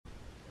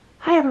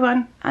Hi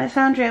everyone, it's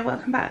Andrea.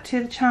 Welcome back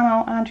to the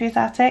channel, Andrea's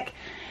Attic.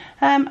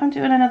 I'm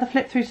doing another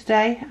flip through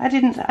today. I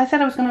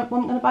said I wasn't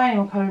going to buy any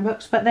more colouring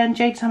books, but then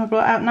Jade Summer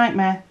brought out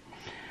Nightmare,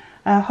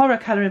 a horror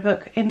colouring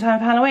book in time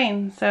for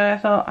Halloween. So I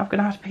thought I'm going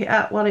to have to pick it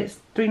up while it's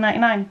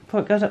 £3.99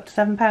 before it goes up to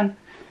 £7.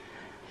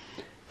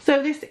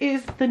 So this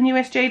is the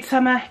newest Jade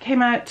Summer. It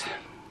came out,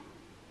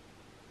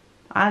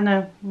 I don't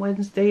know,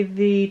 Wednesday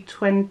the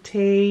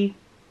 20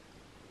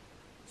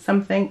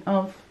 something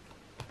of,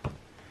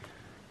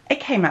 it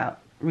came out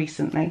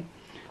recently.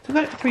 So I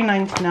got it for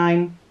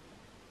 £3.99.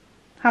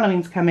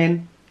 Halloween's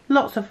coming.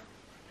 Lots of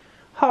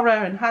horror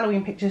and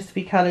Halloween pictures to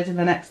be coloured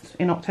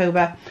in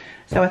October.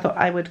 So I thought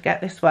I would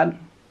get this one.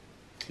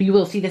 You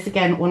will see this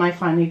again when I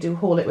finally do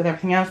haul it with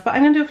everything else, but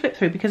I'm going to do a flip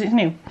through because it's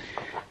new.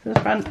 So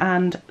the front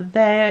and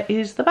there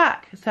is the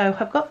back. So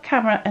I've got the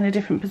camera in a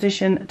different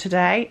position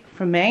today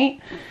from me.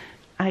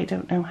 I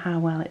don't know how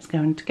well it's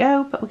going to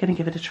go, but we're going to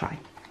give it a try.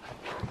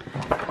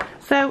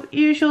 So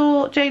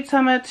usual Jade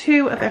Summer,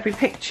 2 of every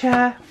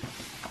picture.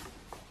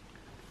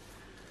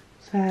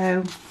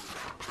 So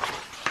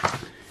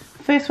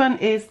first one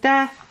is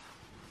Death,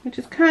 which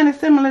is kind of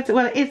similar to,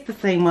 well, it is the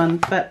same one,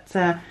 but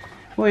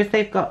whereas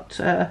they've got,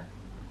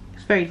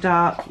 it's very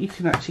dark, you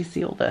can actually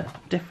see all the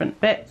different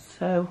bits.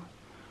 So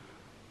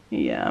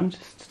yeah, I'm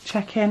just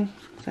checking.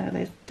 So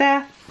there's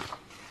Death.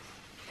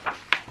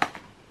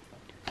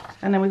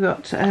 And then we've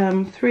got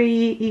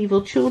 3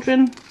 evil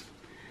children.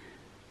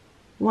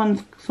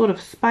 One's sort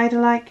of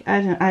spider-like. I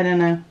don't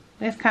know.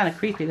 It's kind of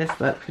creepy, this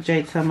book, for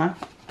Jade Summer.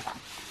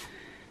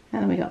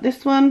 And then we got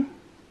this one.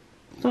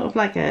 Sort of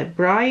like a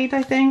bride,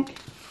 I think.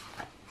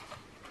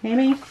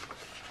 Maybe.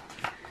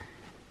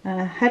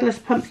 Headless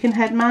pumpkin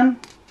head man.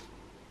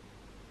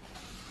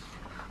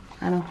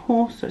 And a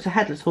horse. So it's a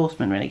headless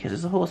horseman, really, because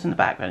there's a horse in the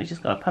background. He's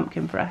just got a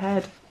pumpkin for a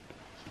head.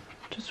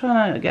 Just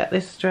trying to get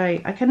this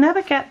straight. I can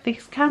never get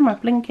this camera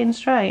blinking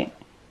straight.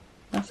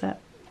 That's it.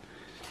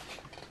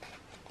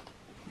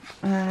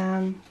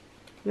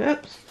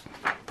 Oops.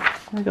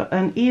 We've got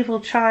an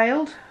evil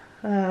child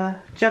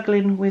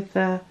juggling with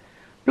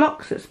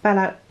blocks that spell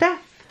out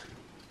death.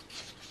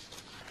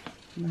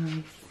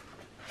 Nice.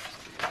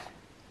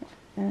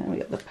 And we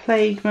got the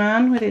plague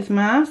man with his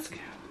mask.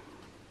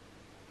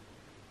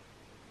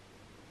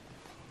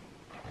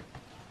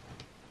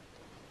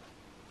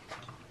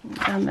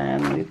 And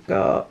then we've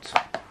got,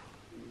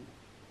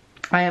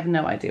 I have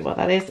no idea what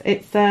that is.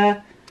 It's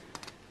a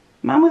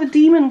man with a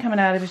demon coming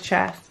out of his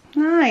chest.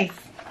 Nice.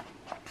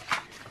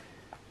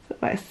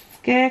 It's like a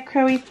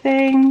scarecrowy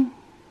thing.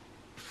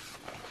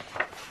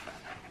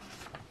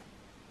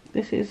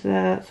 This is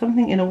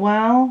something in a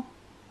well.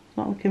 It's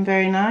not looking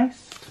very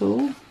nice at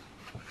all.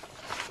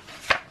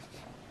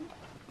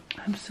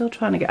 I'm still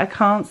trying to get, I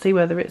can't see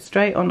whether it's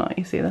straight or not,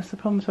 you see, that's the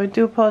problem. So I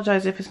do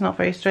apologise if it's not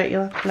very straight,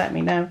 you'll have to let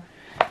me know.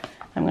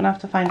 I'm going to have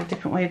to find a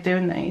different way of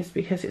doing these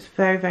because it's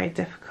very, very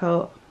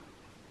difficult.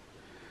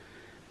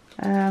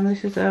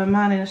 This is a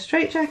man in a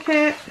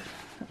straitjacket.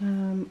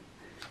 An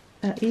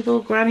evil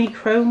granny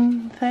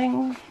crone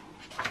thing.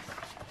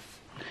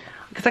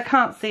 Because I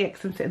can't see it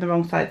because I'm sitting the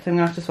wrong side, so I'm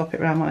going to have to swap it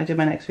around when I do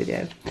my next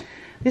video.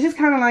 This is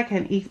kind of like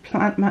an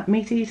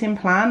meat-eating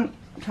plant.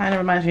 Kind of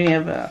reminds me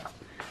of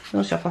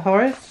Little Shop of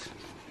Horrors.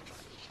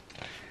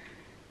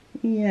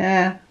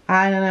 Yeah,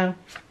 I don't know.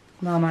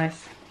 Not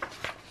nice.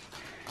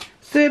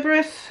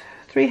 Cerberus,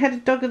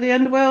 3-headed dog of the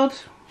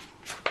underworld.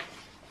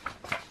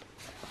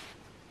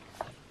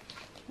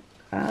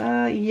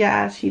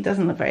 Yeah, she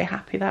doesn't look very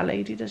happy, that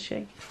lady, does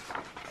she?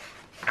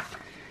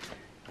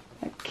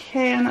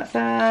 Okay, and that's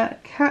a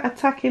cat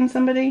attacking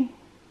somebody.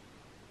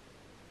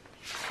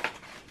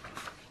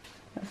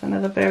 That's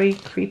another very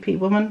creepy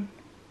woman.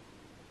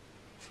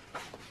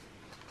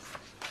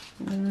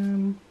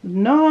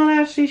 Not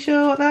actually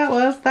sure what that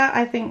was. That,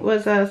 I think,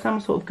 was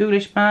some sort of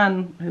ghoulish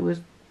man who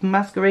was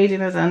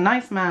masquerading as a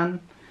nice man.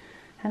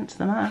 Hence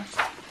the mask.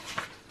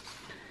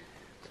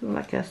 Sort of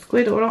like a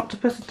squid or an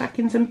octopus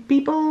attacking some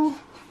people.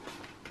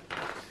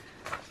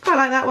 Quite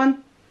like that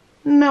one.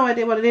 No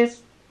idea what it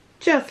is.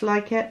 Just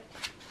like it.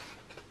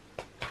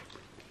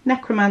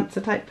 Necromancer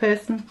type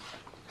person.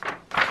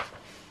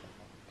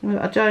 We've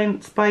got a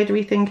giant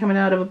spidery thing coming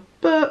out of a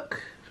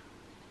book.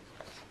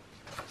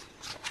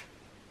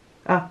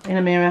 Ah, in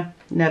a mirror.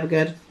 Never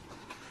good.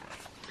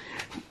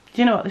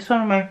 Do you know what? This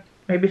one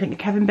made me think of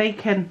Kevin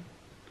Bacon.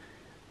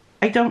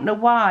 I don't know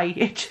why.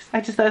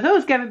 I just thought, oh,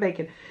 it's Kevin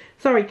Bacon.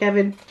 Sorry,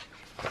 Kevin.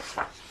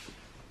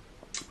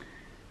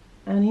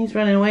 And he's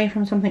running away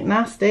from something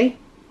nasty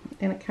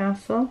in a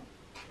castle.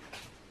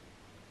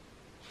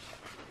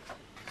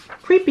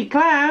 Creepy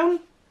clown.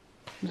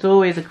 There's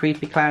always a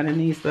creepy clown in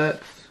these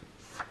books.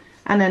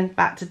 And then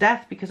back to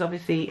Death, because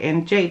obviously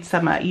in Jade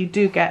Summer you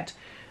do get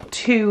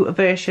 2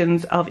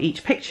 versions of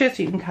each picture,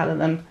 so you can colour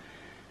them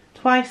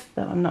twice,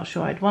 though I'm not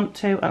sure I'd want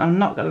to. And I'm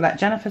not going to let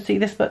Jennifer see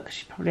this book because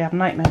she'll probably have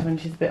nightmares when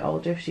she's a bit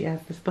older if she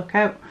has this book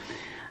out.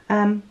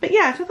 But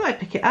yeah, so I thought I'd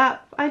pick it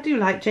up. I do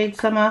like Jade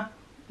Summer,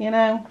 you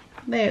know,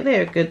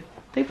 they're good.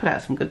 They put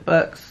out some good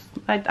books.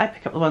 I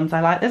pick up the ones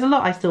I like. There's a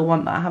lot I still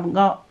want that I haven't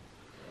got.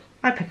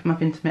 I pick them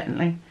up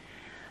intermittently.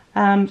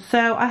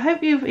 So I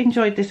hope you've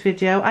enjoyed this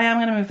video. I am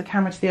going to move the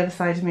camera to the other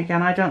side of me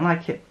again. I don't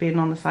like it being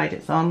on the side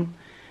it's on.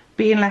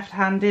 Being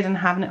left-handed and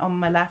having it on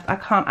my left, I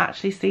can't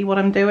actually see what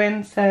I'm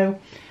doing, so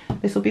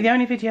this will be the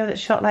only video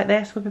that's shot like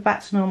this. We'll be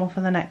back to normal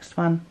for the next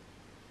one.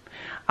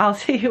 I'll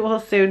see you all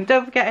soon.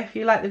 Don't forget, if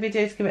you like the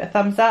video, to give it a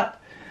thumbs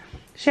up,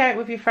 share it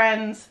with your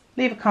friends,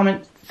 leave a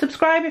comment,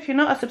 subscribe if you're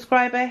not a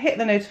subscriber, hit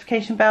the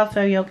notification bell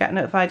so you'll get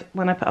notified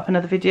when I put up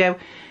another video,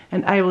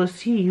 and I will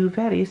see you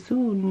very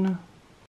soon.